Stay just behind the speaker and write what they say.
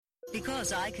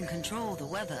Because I can control the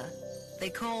weather, they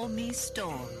call me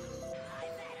Storm. I've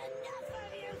had enough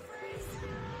of you,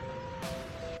 Frieza!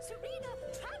 Serena,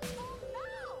 transform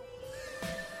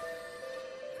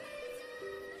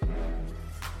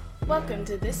now! Welcome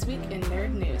to This Week in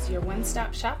Nerd News, your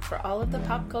one-stop shop for all of the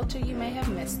pop culture you may have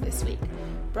missed this week.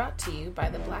 Brought to you by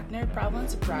the Black Nerd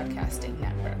Problems Broadcasting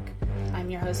Network. I'm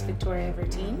your host, Victoria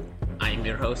Verteen. I'm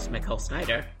your host, Mikkel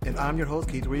Snyder. And I'm your host,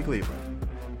 Keith Reed Cleveland.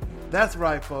 That's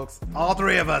right, folks. All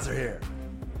three of us are here.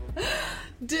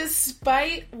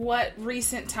 Despite what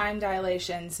recent time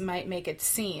dilations might make it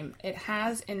seem, it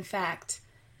has, in fact,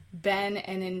 been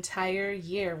an entire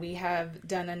year. We have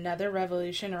done another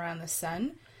revolution around the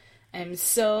sun. I'm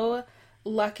so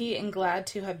lucky and glad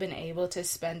to have been able to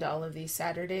spend all of these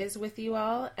Saturdays with you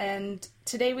all. And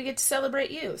today we get to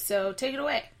celebrate you. So take it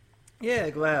away. Yeah,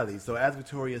 gladly. So as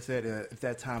Victoria said, it's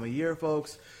that time of year,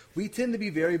 folks. We tend to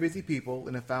be very busy people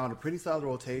and have found a pretty solid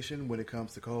rotation when it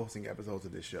comes to co-hosting episodes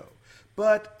of this show.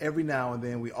 But every now and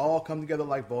then, we all come together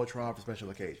like Voltron for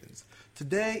special occasions.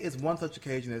 Today is one such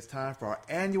occasion. It's time for our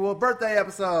annual birthday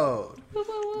episode.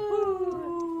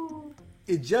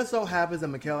 It just so happens that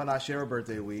Mikkel and I share a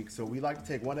birthday week, so we like to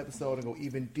take one episode and go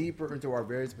even deeper into our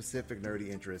very specific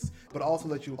nerdy interests, but also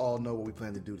let you all know what we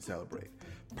plan to do to celebrate.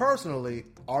 Personally,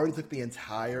 I already took the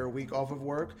entire week off of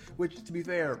work, which, to be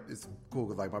fair, is cool,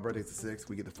 because like my birthday's the 6th,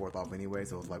 we get the 4th off anyway,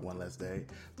 so it's like one less day.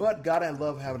 But God, I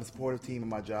love having a supportive team in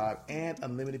my job and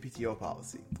unlimited PTO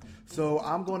policy. So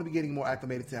I'm going to be getting more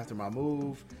acclimated to after my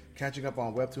move, catching up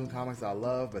on webtoon comics I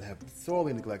love but have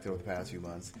sorely neglected over the past few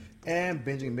months, and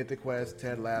binging Mythic Quest,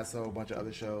 Ted Lasso, a bunch of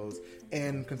other shows,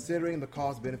 and considering the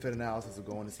cost-benefit analysis of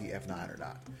going to see F9 or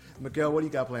not. Mikkel, what do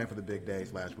you got planned for the big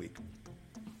days last week?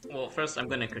 Well, first I'm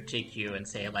going to critique you and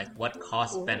say, what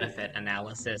cost-benefit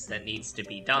analysis that needs to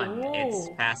be done. It's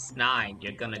past 9.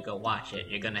 You're going to go watch it.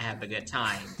 You're going to have a good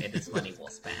time. It is money well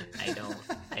spent. I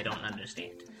don't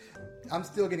understand. I'm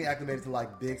still getting acclimated to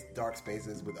big dark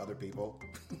spaces with other people.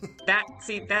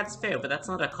 That's fair, but that's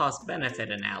not a cost-benefit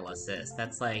analysis.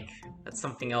 That's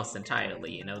something else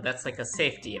entirely, That's like a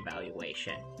safety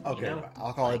evaluation. Okay,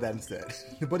 I'll call it that instead.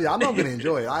 But yeah, I'm not going to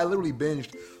enjoy it. I literally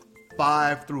binged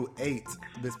 5 through 8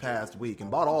 this past week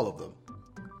and bought all of them.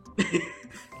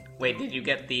 Wait, did you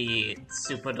get the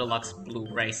Super Deluxe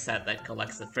Blu-ray set that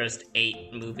collects the first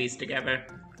 8 movies together?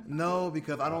 No,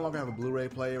 because I no longer have a Blu-ray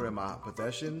player in my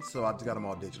possession, so I just got them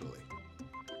all digitally.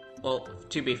 Well,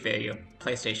 to be fair, your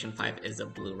PlayStation 5 is a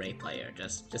Blu-ray player,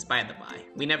 just by the by.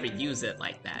 We never use it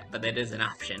like that, but it is an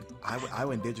option. I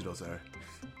went digital, sir.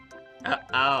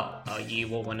 Oh, you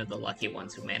were one of the lucky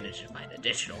ones who managed to find a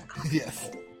digital copy. Yes.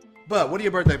 But what are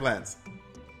your birthday plans?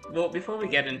 Well, before we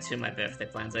get into my birthday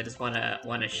plans, I just want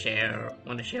to share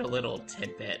a little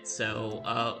tidbit.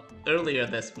 So earlier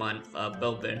this month,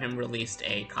 Bill Burnham released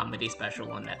a comedy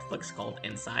special on Netflix called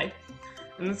Inside,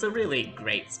 and it's a really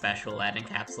great special that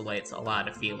encapsulates a lot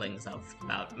of feelings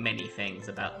about many things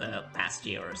about the past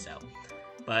year or so.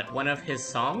 But one of his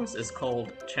songs is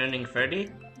called "Turning 30."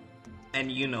 And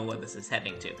you know where this is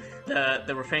heading to.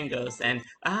 The refrain goes, and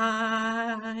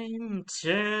I'm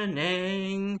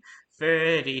turning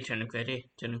 30, turning 30,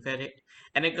 turning 30.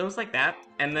 And it goes like that,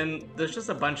 and then there's just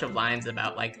a bunch of lines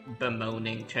about,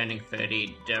 bemoaning turning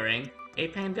 30 during a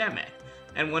pandemic.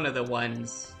 And one of the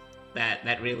ones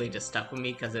that really just stuck with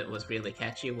me, because it was really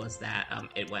catchy, was that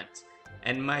it went,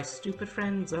 and my stupid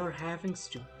friends are having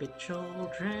stupid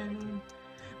children.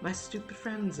 My stupid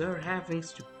friends are having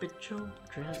stupid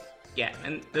children. Yeah,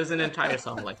 and there's an entire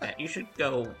song like that. You should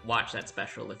go watch that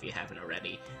special if you haven't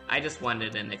already. I just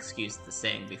wanted an excuse to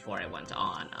sing before I went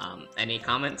on. Any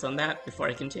comments on that before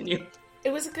I continue?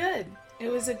 It was good. It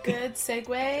was a good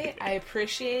segue. I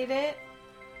appreciate it.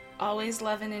 Always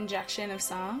love an injection of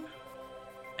song.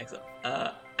 Excellent.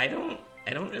 I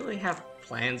don't really have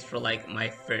plans for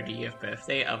my 30th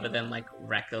birthday other than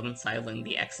reconciling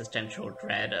the existential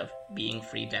dread of being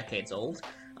 3 decades old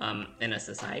in a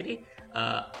society.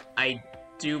 I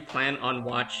do plan on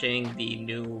watching the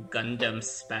new Gundam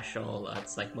special.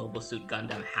 It's Mobile Suit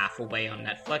Gundam Halfway on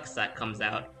Netflix. That comes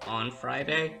out on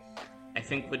Friday. I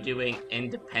think we're doing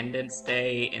Independence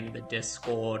Day in the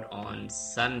Discord on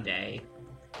Sunday.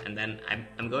 And then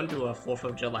I'm going to a 4th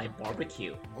of July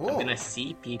barbecue. Ooh. I'm going to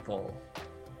see people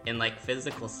in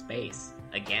physical space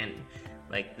again.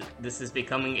 This is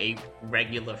becoming a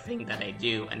regular thing that I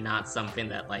do, and not something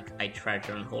that I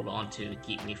treasure and hold on to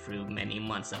keep me through many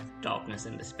months of darkness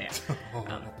and despair.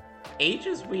 Age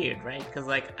is weird, right? Because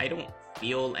I don't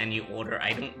feel any order.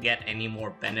 I don't get any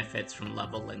more benefits from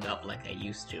leveling up like I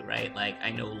used to, right? I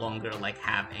no longer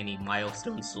have any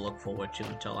milestones to look forward to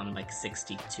until I'm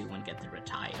 62 and get to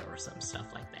retire or some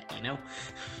stuff like that,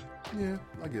 Yeah,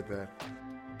 I get that.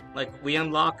 Like, we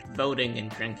unlocked voting and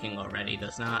drinking already.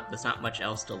 There's not much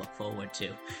else to look forward to.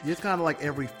 Yeah, it's kind of like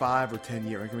every 5 or 10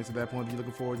 year increments at that point that you're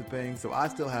looking forward to things. So I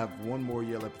still have one more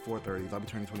year left before 30s. I'll be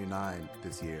turning 29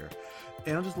 this year.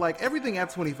 And I'm just like, everything at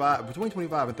 25, between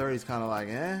 25 and 30 is kind of like,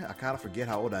 I kind of forget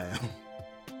how old I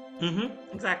am.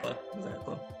 Exactly.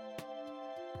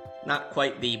 Not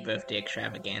quite the birthday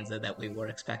extravaganza that we were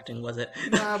expecting, was it?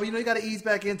 Nah, but you got to ease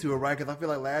back into it, right? Because I feel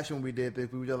like last year when we did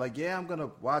this, we were just like, yeah, I'm going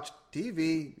to watch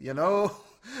TV,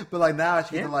 But like now I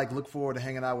should get to like look forward to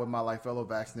hanging out with my like fellow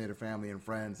vaccinated family and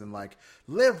friends and like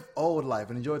live old life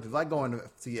and enjoy this. Like going to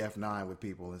see F9 with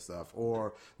people and stuff,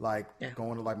 or like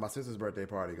going to like my sister's birthday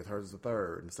party because hers is the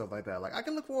 3rd and stuff like that. Like I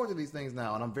can look forward to these things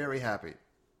now, and I'm very happy.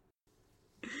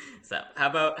 So how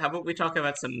about we talk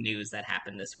about some news that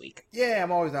happened this week? Yeah,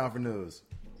 I'm always down for news.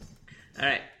 All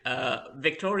right,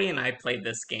 Victoria and I played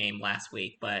this game last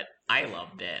week, but I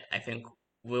loved it. I think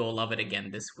we'll love it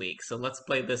again this week. So let's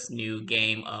play this new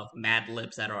game of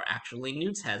Madlibs that are actually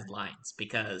news headlines,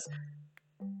 because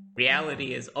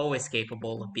reality is always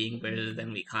capable of being greater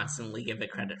than we constantly give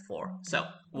it credit for. So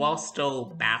while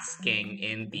still basking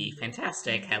in the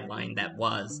fantastic headline that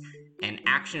was an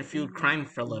action-fueled crime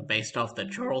thriller based off the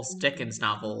Charles Dickens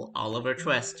novel Oliver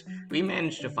Twist, we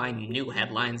managed to find new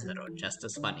headlines that are just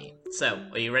as funny. So,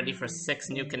 are you ready for 6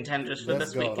 new contenders for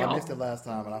this week, y'all? I missed it last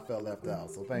time and I felt left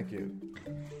out, so thank you.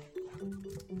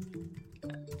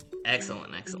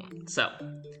 Excellent. So,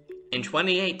 in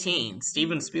 2018,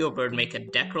 Steven Spielberg made a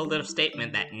declarative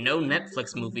statement that no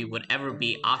Netflix movie would ever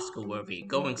be Oscar-worthy,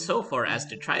 going so far as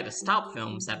to try to stop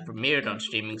films that premiered on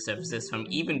streaming services from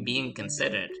even being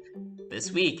considered.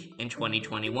 This week, in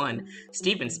 2021,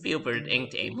 Steven Spielberg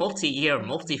inked a multi-year,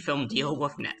 multi-film deal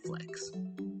with Netflix.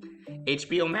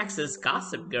 HBO Max's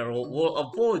Gossip Girl will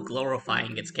avoid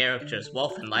glorifying its characters'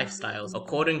 wealth and lifestyles,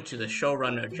 according to the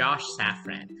showrunner Josh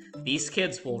Safran. These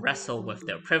kids will wrestle with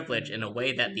their privilege in a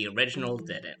way that the original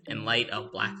didn't. In light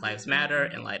of Black Lives Matter,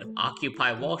 in light of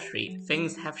Occupy Wall Street,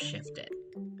 things have shifted.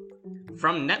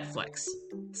 From Netflix,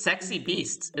 Sexy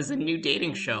Beasts is a new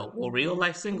dating show where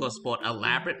real-life singles sport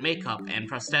elaborate makeup and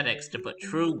prosthetics to put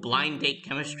true blind date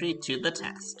chemistry to the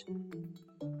test.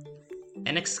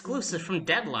 An exclusive from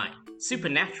Deadline,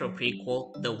 Supernatural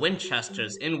prequel, The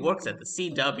Winchesters, in works at the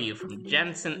CW from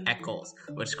Jensen Ackles,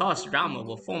 which caused drama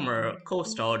with former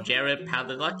co-star Jared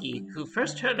Padalecki, who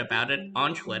first heard about it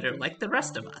on Twitter like the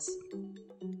rest of us.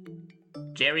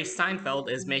 Jerry Seinfeld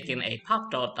is making a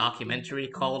pop doll documentary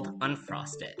called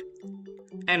Unfrosted.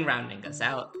 And rounding us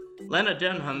out, Lena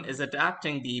Dunham is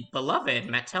adapting the beloved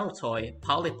Mattel toy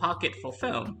Polly Pocket for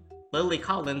film, Lily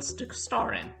Collins to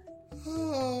star in.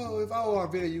 Oh, if I were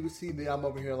on video, you would see me. I'm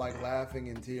over here like laughing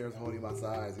in tears, holding my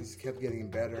sides. It just kept getting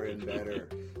better and better.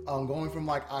 Going from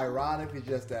like ironic to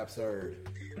just absurd.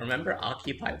 Remember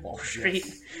Occupy Wall Street?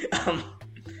 Yes.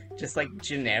 Just like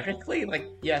generically, like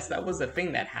yes, that was a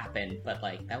thing that happened, but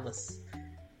like that was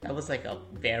like a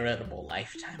veritable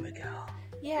lifetime ago.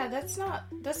 Yeah, that's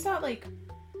not like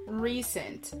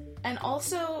recent. And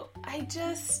also,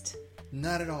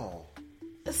 Not at all.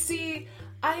 See,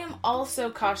 I am also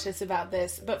cautious about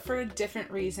this, but for a different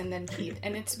reason than Keith.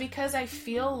 And it's because I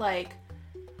feel like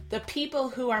the people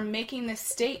who are making this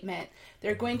statement,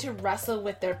 they're going to wrestle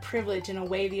with their privilege in a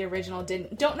way the original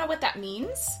didn't. Don't know what that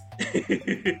means.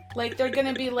 Like, they're going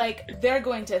to be like, they're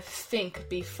going to think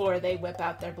before they whip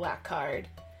out their black card.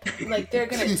 Like, they're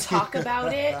going to talk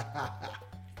about it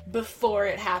before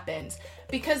it happens.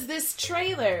 Because this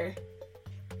trailer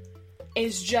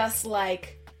is just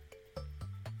like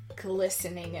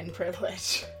glistening in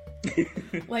privilege.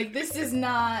 Like, this is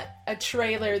not a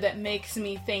trailer that makes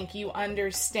me think you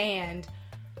understand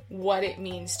what it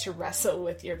means to wrestle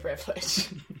with your privilege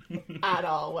at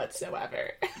all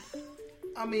whatsoever.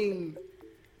 I mean,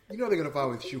 you know they're gonna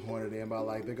probably shoehorn it in by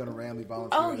like they're gonna randomly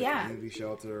volunteer at a community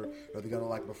shelter, or they're gonna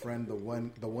like befriend the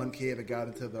one kid that got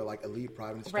into the like elite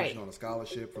private institution on a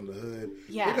scholarship from the hood.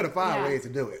 Yeah, they're gonna find ways to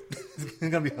do it. It's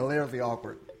gonna be hilariously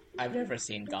awkward. I've never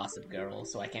seen Gossip Girl,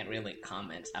 so I can't really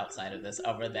comment outside of this,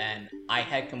 other than I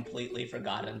had completely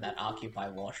forgotten that Occupy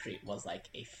Wall Street was like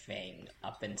a thing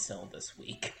up until this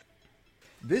week.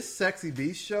 This Sexy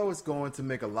Beast show is going to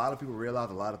make a lot of people realize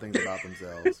a lot of things about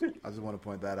themselves. I just want to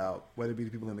point that out. Whether it be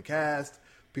the people in the cast,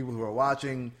 people who are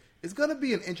watching, it's going to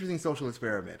be an interesting social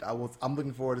experiment. I'm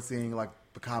looking forward to seeing like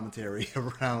the commentary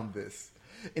around this.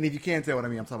 And if you can't tell what I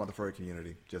mean, I'm talking about the furry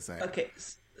community. Just saying. Okay.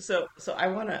 So I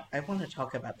wanna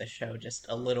talk about the show just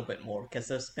a little bit more, because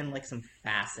there's been like some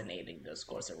fascinating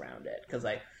discourse around it. Because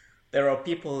like there are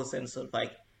people who say sort of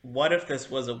like, what if this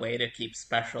was a way to keep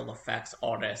special effects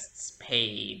artists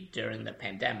paid during the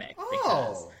pandemic?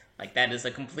 Because Like that is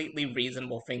a completely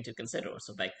reasonable thing to consider.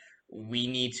 So like we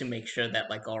need to make sure that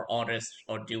like our artists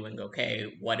are doing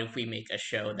okay. What if we make a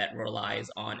show that relies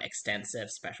on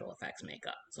extensive special effects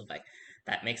makeup? So like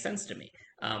that makes sense to me.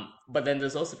 But then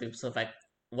there's also people so like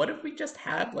what if we just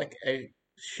had like a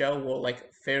show where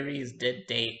like fairies did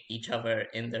date each other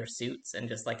in their suits and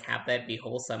just like have that be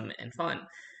wholesome and fun.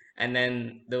 And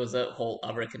then there was a whole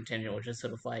other contingent, which is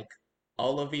sort of like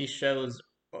all of these shows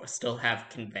still have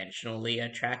conventionally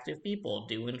attractive people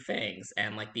doing things,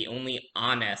 and like the only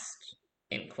honest,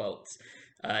 in quotes,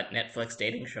 Netflix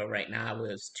dating show right now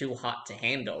is Too Hot to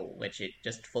Handle, which it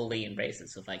just fully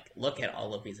embraces. So like, look at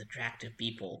all of these attractive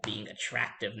people being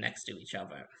attractive next to each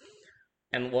other.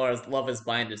 And whereas Love is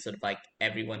Blind is sort of like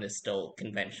everyone is still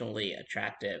conventionally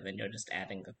attractive, and you're just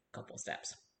adding a couple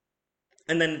steps.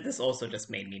 And then this also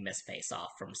just made me miss Face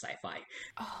Off from Sci-Fi.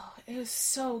 Oh, it was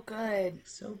so good.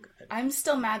 So good. I'm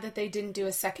still mad that they didn't do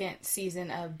a second season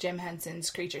of Jim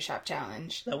Henson's Creature Shop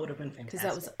Challenge. That would have been fantastic. Because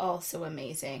that was also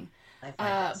amazing.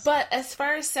 But as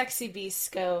far as Sexy Beasts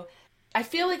go, I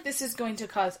feel like this is going to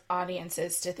cause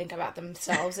audiences to think about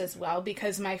themselves as well,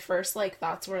 because my first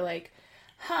thoughts were like,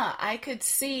 I could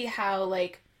see how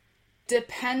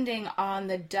depending on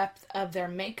the depth of their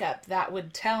makeup, that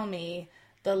would tell me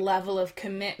the level of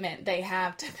commitment they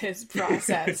have to this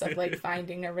process of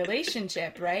finding a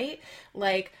relationship, right?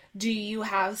 Like, do you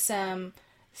have some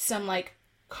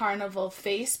carnival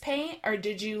face paint, or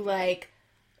did you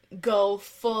go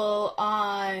full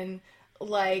on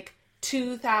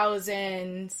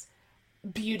 2000s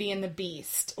Beauty and the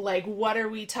Beast? What are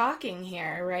we talking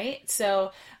here, right?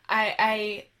 So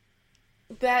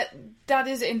that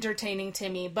is entertaining to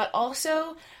me, but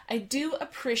also I do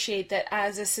appreciate that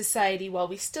as a society, while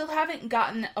we still haven't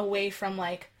gotten away from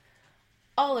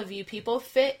all of you people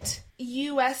fit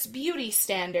US beauty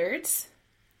standards,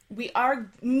 we are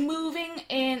moving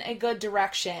in a good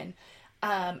direction.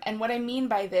 And what I mean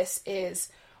by this is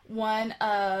one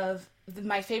of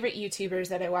my favorite YouTubers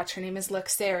that I watch, her name is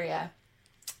Luxaria.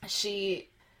 She's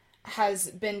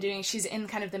in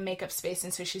kind of the makeup space,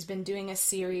 and so she's been doing a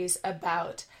series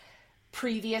about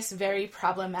previous very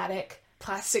problematic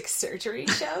plastic surgery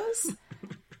shows.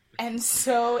 And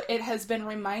so it has been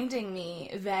reminding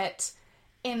me that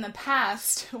in the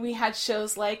past we had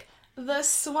shows like The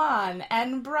Swan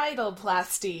and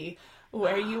Bridalplasty,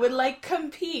 where you would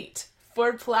compete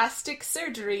for plastic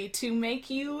surgery to make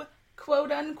you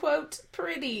quote unquote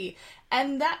pretty.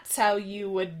 And that's how you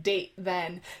would date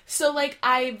then. So,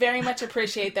 I very much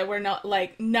appreciate that we're not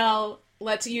no,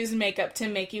 let's use makeup to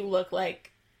make you look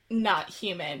not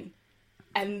human.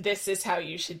 And this is how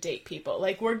you should date people.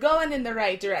 We're going in the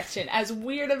right direction. As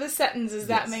weird of a sentence as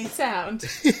that may sound,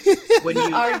 we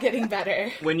are getting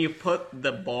better. When you put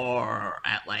the bar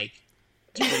at,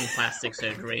 doing plastic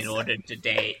surgery in order to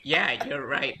date, yeah, you're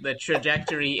right. The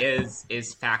trajectory is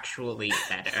factually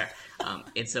better.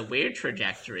 It's a weird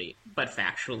trajectory, but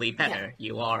factually better. Yeah.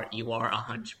 You are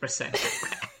 100%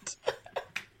 correct.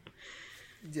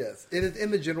 Yes, it is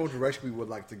in the general direction we would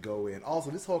like to go in. Also,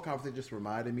 this whole conversation just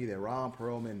reminded me that Ron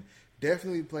Perlman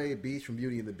definitely played Beast from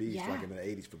Beauty and the Beast in the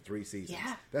 80s for 3 seasons.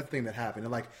 Yeah. That's the thing that happened.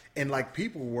 And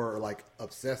people were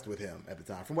obsessed with him at the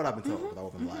time, from what I've been told, because I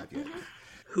wasn't live yet.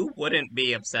 Who wouldn't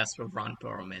be obsessed with Ron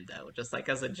Perlman, though? Just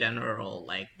as a general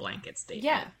blanket statement.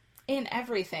 Yeah, in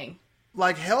everything.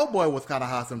 Hellboy was kind of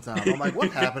hot sometimes. I'm like,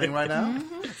 what's happening right now?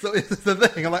 So it's the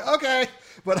thing. I'm like, okay.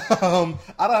 But I don't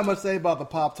have much to say about the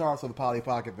Pop-Tarts or the Polly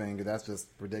Pocket thing, because that's just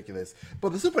ridiculous.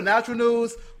 But the Supernatural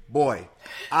news, boy,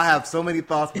 I have so many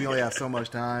thoughts. We only have so much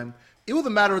time. It was a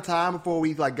matter of time before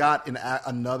we got in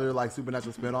another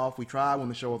Supernatural spinoff. We tried when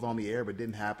the show was on the air, but it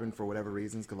didn't happen for whatever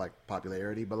reasons, because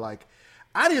popularity. But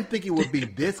I didn't think it would be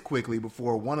this quickly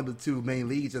before one of the two main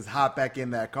leads just hop back in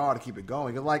that car to keep it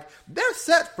going. Cause they're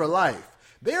set for life.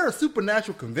 They're a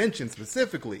supernatural convention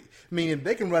specifically, meaning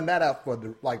they can run that out for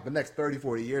the next 30,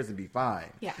 40 years and be fine.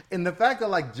 Yeah. And the fact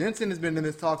that Jensen has been in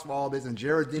this talks for all this and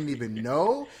Jared didn't even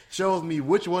know shows me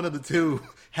which one of the two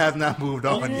has not moved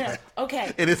on yet.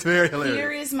 Okay. And it's very hilarious.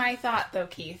 Here is my thought though,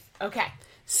 Keith. Okay.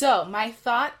 So my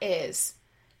thought is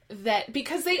that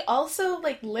because they also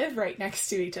live right next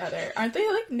to each other, aren't they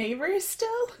neighbors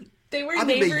still? They were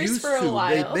neighbors for a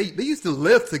while. They used to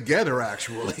live together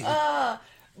actually.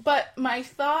 But my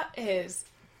thought is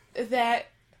that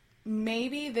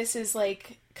maybe this is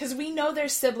because we know their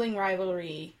sibling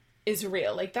rivalry is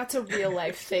real. That's a real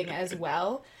life thing as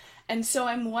well. And so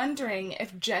I'm wondering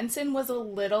if Jensen was a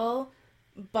little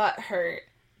butthurt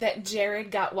that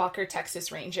Jared got Walker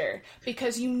Texas Ranger,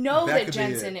 because that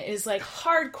Jensen is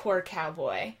hardcore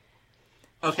cowboy.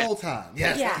 Okay. Whole time.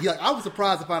 Yes. Yeah. I was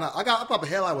surprised to find out. I thought the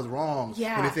hell I was wrong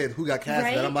Yeah. when they said who got casted.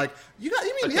 Right? And I'm like, you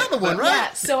mean the Okay, other one, but- right?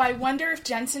 Yeah, so I wonder if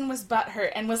Jensen was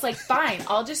butthurt and was like, fine,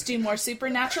 I'll just do more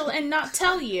supernatural and not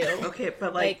tell you. Okay,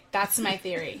 but Like, that's my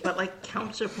theory. But, like,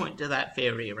 counterpoint to that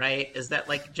theory, right, is that,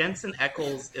 like, Jensen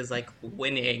Ackles is, like,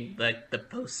 winning, like, the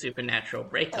post-supernatural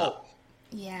breakup.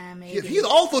 Yeah, maybe. He's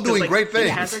also doing like, great he things.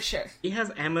 has- For sure. He has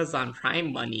Amazon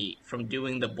Prime money from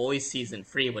doing The Boys Season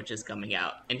 3, which is coming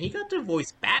out, and he got to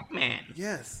voice Batman.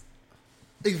 Yes.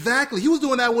 Exactly. He was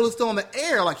doing that while it's still in the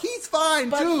air. Like, he's fine,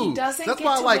 But too. he doesn't That's get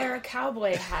why, to like, wear a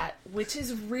cowboy hat, which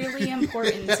is really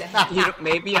important to him. You know,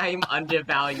 maybe I'm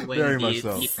undervaluing Very much the,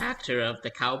 so. the factor of the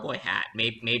cowboy hat.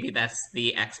 Maybe that's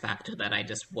the X factor that I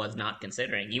just was not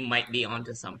considering. You might be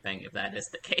onto something if that is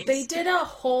the case. They did a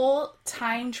whole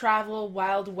time travel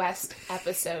Wild West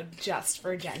episode just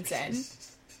for Jensen.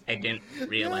 I didn't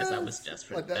realize that was just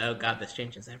for. Like that- Oh god, this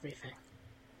changes everything.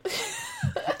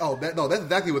 that's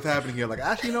exactly what's happening here. Like,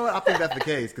 actually, you know what? I think that's the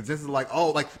case. Because this is like,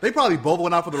 they probably both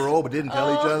went out for the role but didn't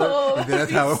tell each other. And then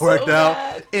that's how it so worked out.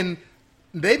 bad. And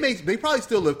they probably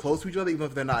still live close to each other, even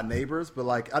if they're not neighbors. But,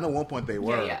 like, I know at one point they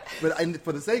were. Yeah. But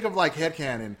for the sake of, like,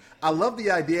 headcanon, I love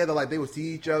the idea that, like, they would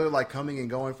see each other, like, coming and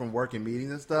going from work and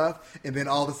meetings and stuff. And then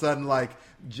all of a sudden, like,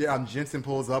 Jensen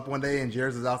pulls up one day and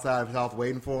Jairus is outside of his house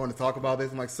waiting for him to talk about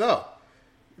this. I'm like, so,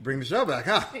 bring the show back,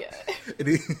 huh? Yeah. And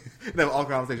they have all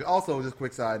conversation. Also, just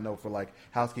quick side note for like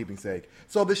housekeeping sake.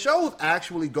 So the show is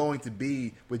actually going to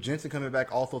be with Jensen coming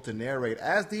back also to narrate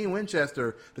as Dean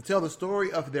Winchester to tell the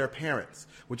story of their parents.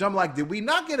 Which I'm like, did we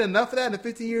not get enough of that in the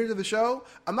 15 years of the show?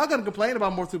 I'm not going to complain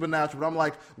about more supernatural, but I'm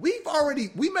like,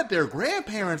 we met their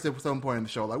grandparents at some point in the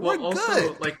show. Like, we're also,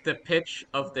 good. like, the pitch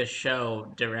of the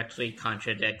show directly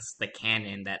contradicts the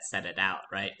canon that set it out,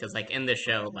 right? Because, like, in the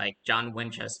show, like, John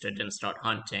Winchester didn't start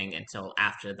hunting until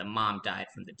after the mom died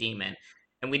from the demon.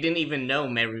 And we didn't even know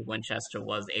Mary Winchester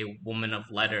was a woman of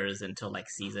letters until, like,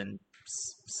 season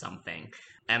something.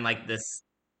 And, like, this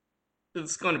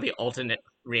is going to be alternate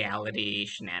reality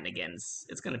shenanigans.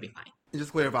 It's going to be fine.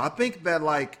 Just clarify. I think that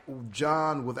like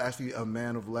John was actually a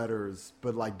man of letters,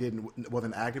 but like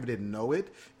wasn't active, didn't know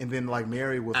it, and then like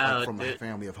Mary was like, from a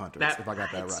family of hunters. If I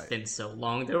got that It's right. been so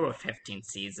long. There were 15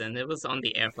 seasons. It was on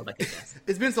the air for like a decade.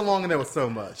 It's been so long and there was so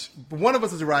much. But one of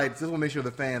us is right. Just want to make sure the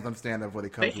fans understand that before they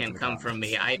come. They can come from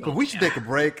me. I don't. But we should take a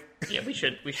break. Yeah, we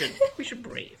should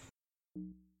breathe.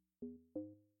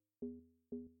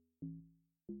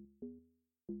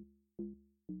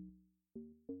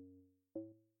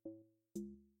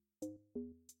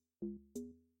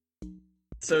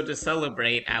 So to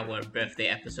celebrate our birthday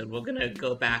episode, we're gonna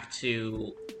go back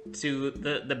to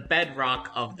the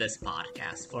bedrock of this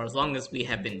podcast. For as long as we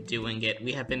have been doing it,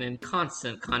 we have been in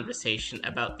constant conversation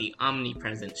about the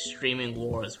omnipresent streaming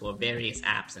wars where various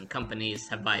apps and companies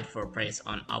have vied for a price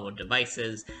on our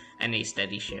devices and a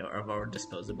steady share of our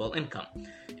disposable income.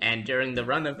 And during the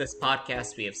run of this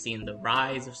podcast, we have seen the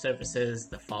rise of services,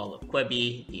 the fall of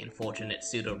Quibi, the unfortunate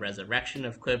pseudo-resurrection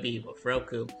of Quibi with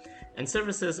Roku, and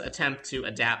services attempt to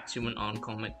adapt to an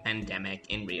oncoming pandemic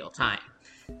in real time.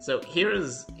 So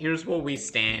here's where we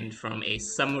stand from a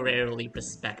summarily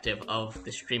perspective of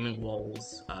the streaming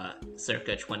wars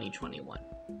circa 2021.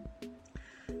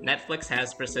 Netflix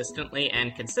has persistently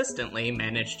and consistently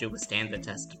managed to withstand the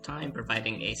test of time,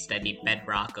 providing a steady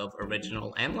bedrock of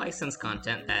original and licensed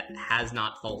content that has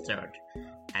not faltered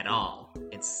at all.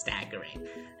 It's staggering.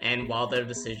 And while their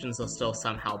decisions are still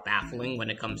somehow baffling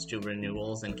when it comes to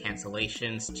renewals and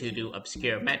cancellations due to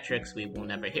obscure metrics we will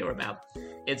never hear about,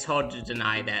 it's hard to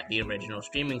deny that the original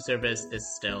streaming service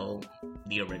is still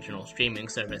the original streaming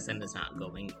service and is not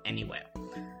going anywhere.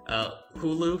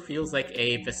 Hulu feels like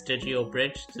a vestigial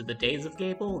bridge to the days of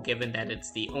cable, given that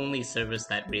it's the only service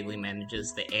that really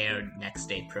manages the aired next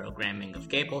day programming of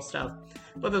cable stuff,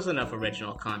 but there's enough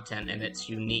original content and its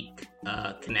unique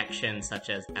connections such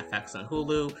as FX on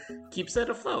Hulu keeps it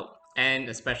afloat. And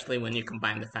especially when you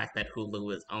combine the fact that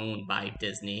Hulu is owned by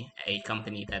Disney, a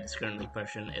company that is currently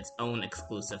pushing its own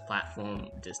exclusive platform,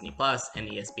 Disney Plus, and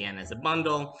ESPN as a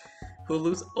bundle,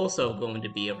 Hulu's also going to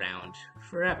be around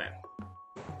forever.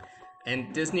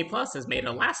 And Disney Plus has made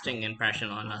a lasting impression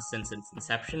on us since its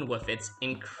inception with its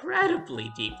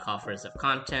incredibly deep coffers of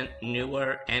content,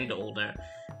 newer and older,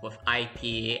 with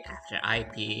IP after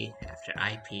IP after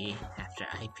IP after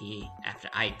IP after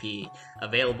IP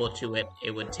available to it.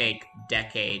 It would take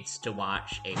decades to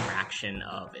watch a fraction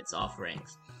of its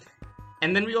offerings.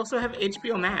 And then we also have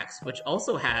HBO Max, which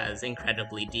also has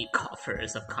incredibly deep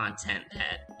coffers of content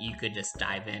that you could just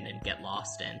dive in and get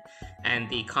lost in. And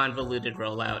the convoluted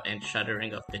rollout and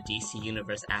shuttering of the DC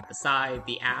Universe app aside,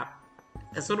 the app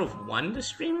has sort of won the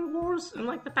streaming wars in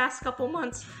like the past couple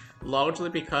months, largely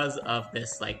because of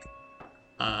this like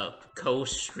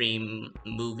co-stream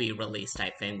movie release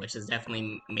type thing, which has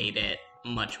definitely made it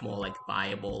much more like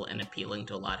viable and appealing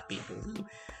to a lot of people who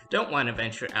don't want to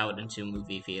venture out into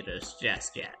movie theaters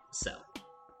just yet. So,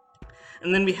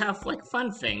 and then we have like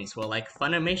fun things where like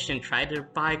Funimation tried to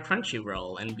buy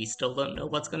Crunchyroll, and we still don't know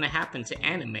what's going to happen to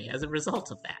anime as a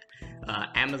result of that.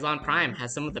 Amazon Prime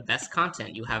has some of the best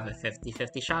content you have a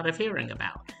 50-50 shot of hearing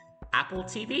about. Apple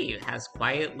TV has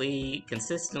quietly,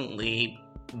 consistently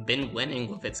been winning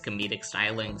with its comedic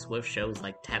stylings with shows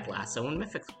like Ted Lasso and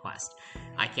Mythic Quest.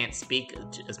 I can't speak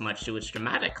as much to its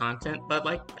dramatic content, but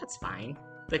like, that's fine.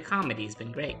 The comedy's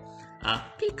been great.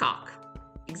 Peacock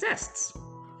exists.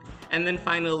 And then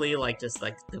finally, like, just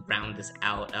like to round this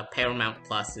out, Paramount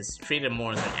Plus is treated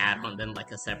more as an add-on than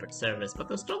like a separate service, but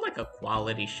there's still like a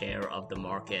quality share of the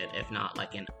market, if not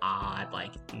like an odd,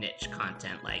 like, niche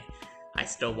content. Like, I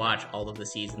still watch all of the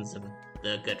seasons of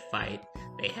The Good Fight.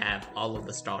 They have all of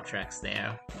the Star Treks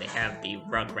there. They have the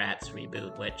Rugrats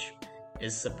reboot, which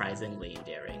is surprisingly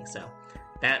endearing. So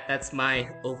that's my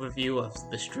overview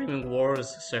of the streaming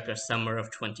wars circa summer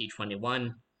of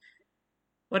 2021.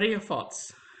 What are your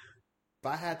thoughts? If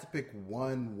I had to pick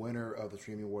one winner of the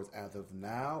streaming wars as of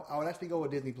now, I would actually go with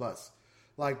Disney Plus.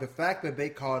 Like, the fact that they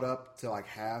caught up to like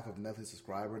half of Netflix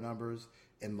subscriber numbers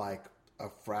in like a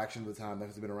fraction of the time Netflix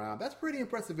has been around, that's pretty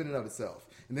impressive in and of itself.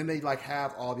 And then they like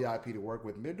have all the IP to work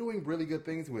with, and they're doing really good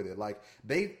things with it. Like,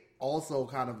 they also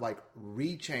kind of like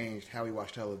rechanged how we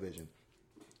watch television.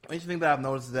 Interesting that I've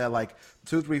noticed is that like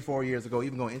 2, 3, 4 years ago,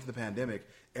 even going into the pandemic,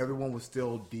 everyone was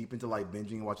still deep into like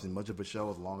binging and watching as much of a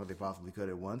show as long as they possibly could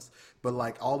at once. But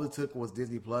like all it took was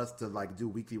Disney Plus to like do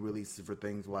weekly releases for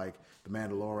things like The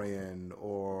Mandalorian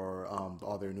or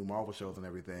all their new Marvel shows and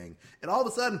everything. And all of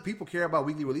a sudden, people care about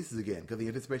weekly releases again because the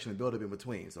anticipation and build up in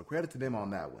between. So credit to them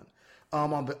on that one.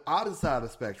 On the opposite side of the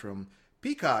spectrum,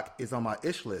 Peacock is on my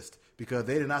ish list because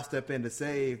they did not step in to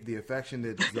save the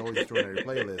affectionate Zoe's Extraordinary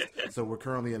Playlist. So we're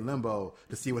currently in limbo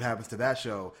to see what happens to that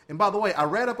show. And by the way, I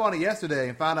read up on it yesterday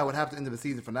and found out what happens into the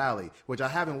season finale, which I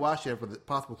haven't watched yet for the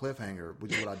possible cliffhanger,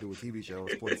 which is what I do with TV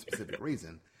shows for a specific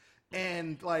reason.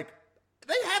 And like,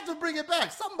 they have to bring it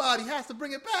back. Somebody has to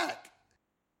bring it back.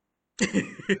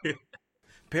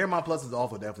 Paramount Plus is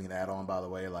also definitely an add-on, by the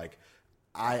way. Like,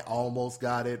 I almost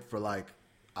got it for like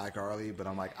iCarly, but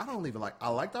I'm like, I don't even like, I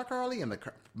liked iCarly in the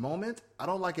moment. I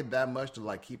don't like it that much to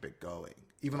like keep it going.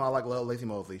 Even though I like Lacey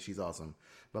Mosley, she's awesome.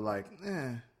 But like,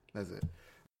 that's it.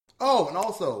 Oh, and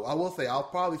also, I will say, I'll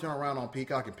probably turn around on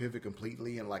Peacock and pivot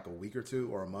completely in like a week or two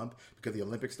or a month because the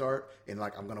Olympics start, and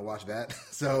like, I'm going to watch that.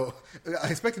 So I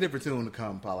expect a different tune to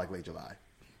come probably like late July.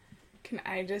 Can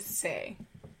I just say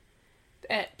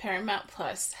that Paramount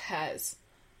Plus has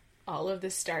all of the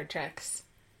Star Treks,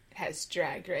 has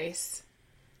Drag Race,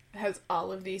 has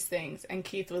all of these things, and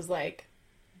Keith was like,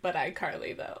 but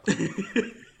iCarly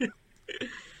though.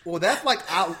 Well, that's like,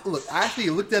 I actually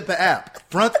looked at the app.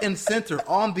 Front and center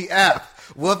on the app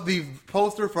was the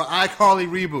poster for iCarly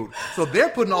reboot. So they're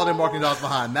putting all their marketing dollars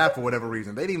behind that for whatever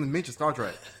reason. They didn't even mention Star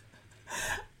Trek.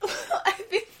 I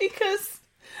think because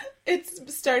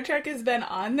Star Trek has been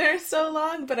on there so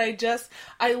long, but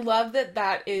I love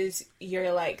that is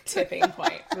your like tipping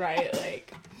point, right?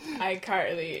 Like,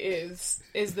 iCarly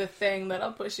is the thing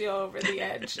that'll push you over the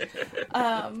edge.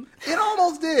 It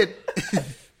almost did.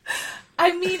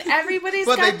 I mean, everybody's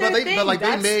got their thing.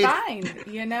 That's fine,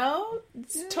 you know?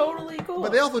 It's totally cool.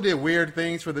 But they also did weird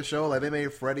things for the show. Like, they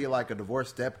made Freddie like a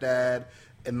divorced stepdad.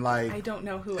 And like, I don't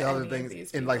know who other any things, of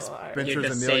these and people like are.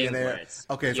 Spencer's a millionaire.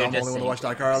 Okay, so I'm the only one to watch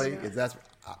iCarly. Is that?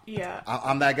 Yeah,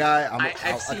 I'm that guy.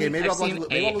 I've seen maybe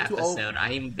I'm too old.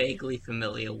 I am vaguely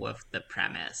familiar with the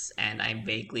premise, and I'm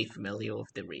vaguely familiar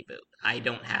with the reboot. I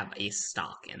don't have a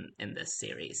stock in this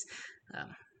series.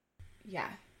 Yeah.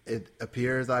 It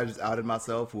appears I just outed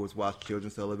myself, who has watched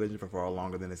children's television for far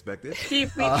longer than expected.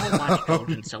 Steve, we all watch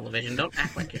children's television. Don't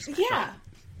act like you're special.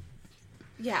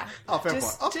 Yeah. Oh, fair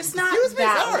point. Oh, just not excuse me,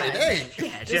 that sorry, one. dang.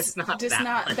 Yeah, just not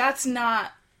that one. That's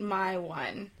not my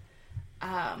one.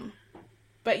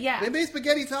 But yeah. They made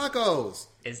spaghetti tacos.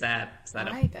 Is that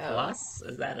Why, a though? plus?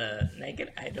 Is that a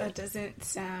negative? I don't. That doesn't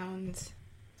sound.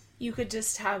 You could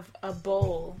just have a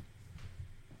bowl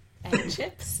and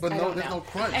chips. But there's no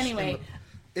crunch. Anyway,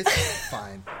 it's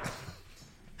fine.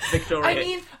 Victoria. I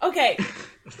mean, okay.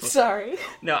 Sorry.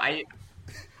 No,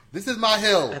 This is my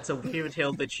hill. That's a weird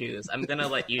hill to choose. I'm gonna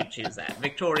let you choose that.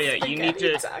 Victoria, you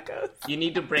Tacos.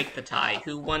 need to break the tie.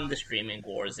 Who won the streaming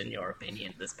wars in your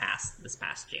opinion this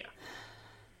past year?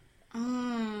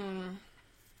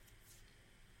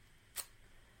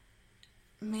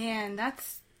 Man,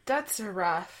 that's That's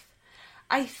rough.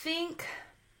 I think...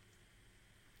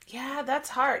 Yeah, that's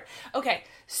hard. Okay,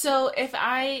 so if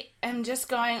I am just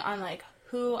going on, like,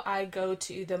 who I go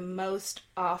to the most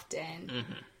often,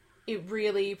 it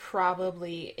really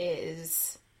probably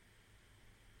is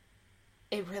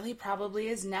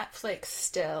Netflix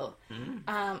still.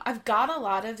 I've got a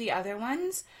lot of the other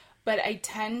ones, but I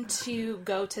tend to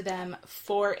go to them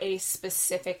for a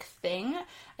specific thing.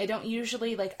 I don't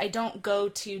usually, like, I don't go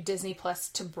to Disney Plus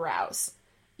to browse.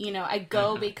 You know, I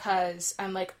go because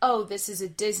I'm like, oh, this is a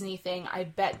Disney thing. I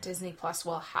bet Disney Plus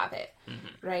will have it,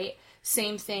 right?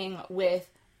 Same thing with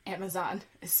Amazon,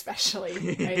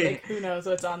 especially. Right? Like, who knows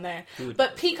what's on there?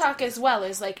 But Peacock as well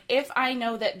is like, if I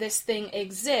know that this thing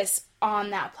exists on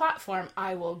that platform,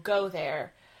 I will go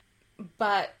there.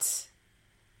 But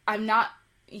I'm not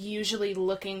usually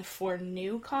looking for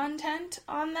new content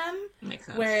on them. Makes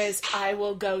sense. Whereas I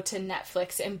will go to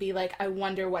Netflix and be like, I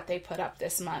wonder what they put up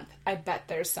this month. I bet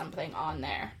there's something on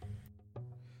there.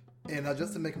 And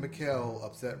just to make Mikkel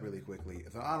upset really quickly,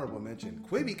 as an honorable mention,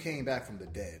 Quibi came back from the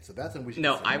dead, so that's when we should...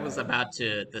 No, I was about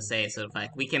to say, sort of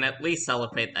like, we can at least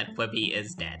celebrate that Quibi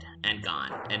is dead and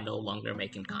gone and no longer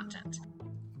making content.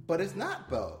 But it's not,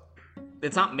 though.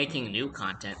 It's not making new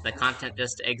content. The content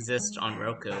just exists on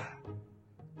Roku.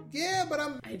 Yeah, but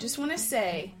I just want to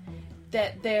say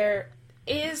that there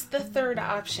is the third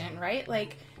option, right?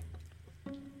 Like,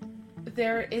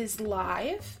 there is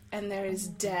live, and there is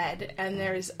dead, and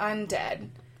there is undead.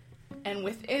 And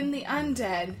within the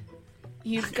undead,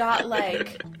 you've got,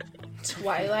 like,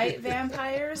 Twilight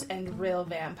vampires and real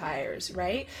vampires,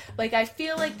 right? Like, I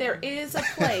feel like there is a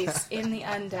place in the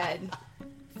undead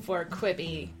for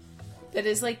Quibi that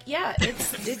is like, yeah,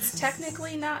 it's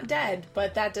technically not dead,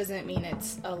 but that doesn't mean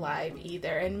it's alive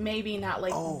either, and maybe not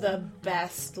like the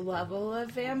best level of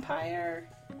vampire.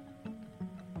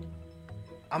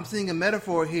 I'm seeing a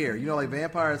metaphor here. You know, like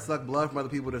vampires suck blood from other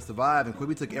people to survive, and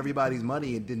Quibi took everybody's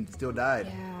money and didn't still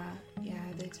died. Yeah,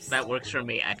 they just... That works for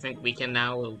me. I think we can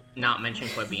now not mention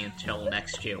Quibi until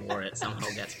next year, where it somehow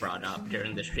gets brought up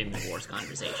during the streaming wars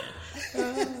conversation.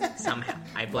 Somehow.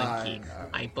 I blame Keith.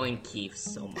 I blame Keith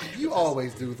so much. You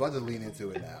always do, so I just lean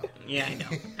into it now. Yeah, I know.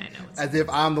 As if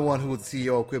I'm the one who was the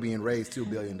CEO of Quibi and raised $2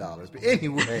 billion. But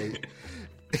anyway...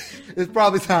 It's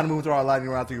probably time to move to our lightning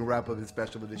round so we can wrap up this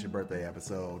special edition birthday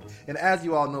episode. And as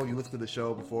you all know, you listened to the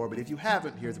show before, but if you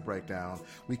haven't, here's a breakdown.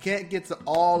 We can't get to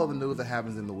all of the news that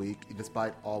happens in the week,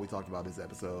 despite all we talked about this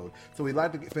episode. So we'd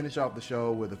like to finish off the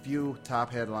show with a few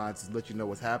top headlines to let you know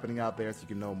what's happening out there so you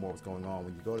can know more what's going on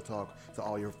when you go to talk to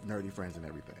all your nerdy friends and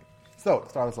everything. So, to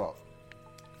start us off.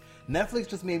 Netflix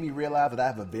just made me realize that I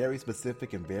have a very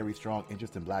specific and very strong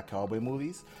interest in black cowboy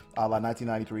movies, a la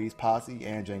 1993's Posse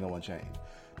and Django Unchained.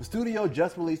 The studio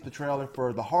just released the trailer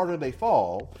for The Harder They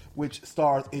Fall, which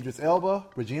stars Idris Elba,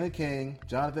 Regina King,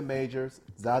 Jonathan Majors,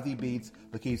 Zazie Beetz,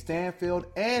 Lakeith Stanfield,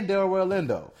 and Delroy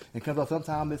Lindo, and comes out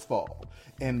sometime this fall.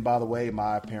 And by the way,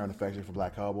 my apparent affection for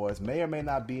black cowboys may or may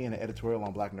not be in an editorial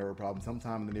on Black Nerd Problem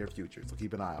sometime in the near future, so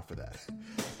keep an eye out for that.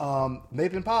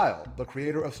 Nathan Pyle, the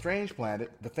creator of Strange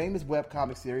Planet, the famous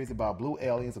webcomic series about blue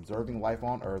aliens observing life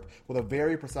on Earth with a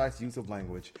very precise use of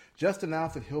language, just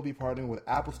announced that he'll be partnering with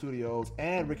Apple Studios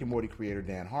and Rick and Morty creator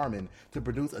Dan Harmon to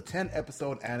produce a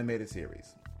 10-episode animated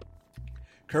series.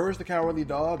 Courage the Cowardly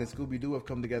Dog and Scooby-Doo have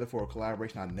come together for a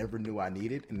collaboration I never knew I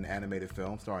needed in an animated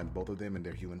film starring both of them and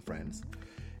their human friends.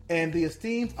 And the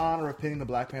esteemed honor of penning the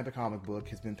Black Panther comic book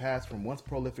has been passed from one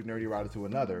prolific nerdy writer to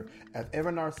another, as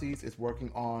Evan Narcisse is working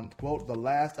on, quote, The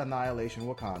Last Annihilation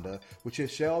Wakanda, which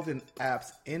is shelved in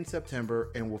apps in September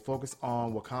and will focus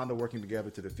on Wakanda working together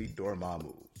to defeat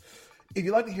Dormammu. If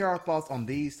you'd like to hear our thoughts on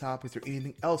these topics or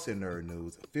anything else in nerd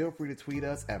news, feel free to tweet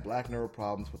us at Black Nerd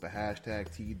Problems with the hashtag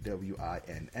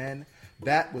TWINN.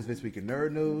 That was This Week in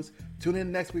Nerd News. Tune in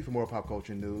next week for more pop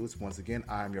culture news. Once again,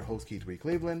 I'm your host, Keith Reed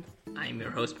Cleveland. I'm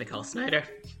your host, Mikkel Snyder.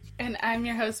 And I'm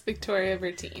your host, Victoria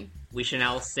Bertine. We should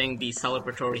now sing the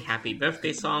celebratory happy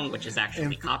birthday song, which is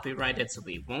actually copyrighted, so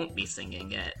we won't be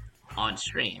singing it on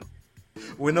stream.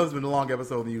 We know it's been a long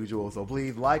episode than usual, so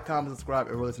please like, comment, subscribe,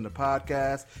 and listen to the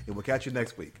podcast, and we'll catch you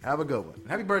next week. Have a good one.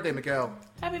 Happy birthday, Mikkel.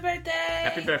 Happy birthday!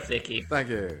 Happy birthday, Keith. Thank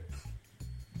you.